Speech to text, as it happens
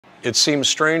It seems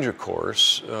strange, of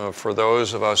course, for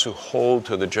those of us who hold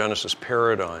to the Genesis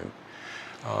paradigm,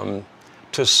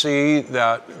 to see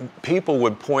that people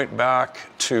would point back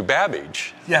to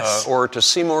Babbage, yes, or to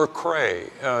Seymour Cray,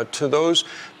 to those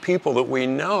people that we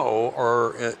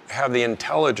know have the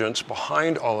intelligence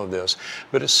behind all of this.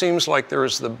 But it seems like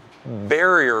there's the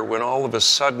barrier when all of a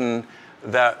sudden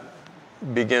that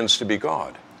begins to be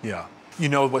God. Yeah. You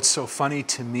know, what's so funny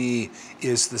to me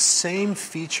is the same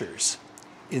features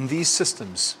in these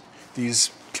systems,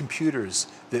 these computers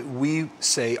that we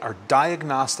say are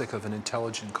diagnostic of an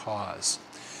intelligent cause,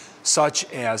 such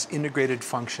as integrated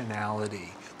functionality,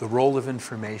 the role of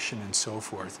information, and so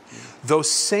forth.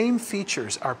 Those same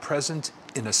features are present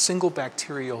in a single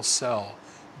bacterial cell,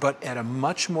 but at a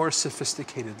much more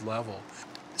sophisticated level.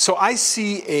 So I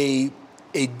see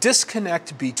a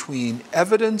disconnect between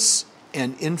evidence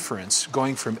and inference,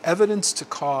 going from evidence to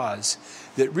cause,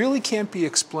 that really can't be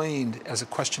explained as a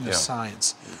question of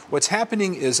science. What's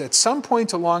happening is at some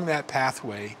point along that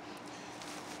pathway,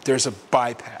 there's a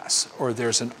bypass or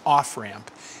there's an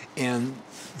off-ramp, and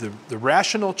the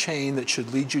rational chain that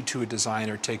should lead you to a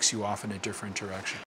designer takes you off in a different direction.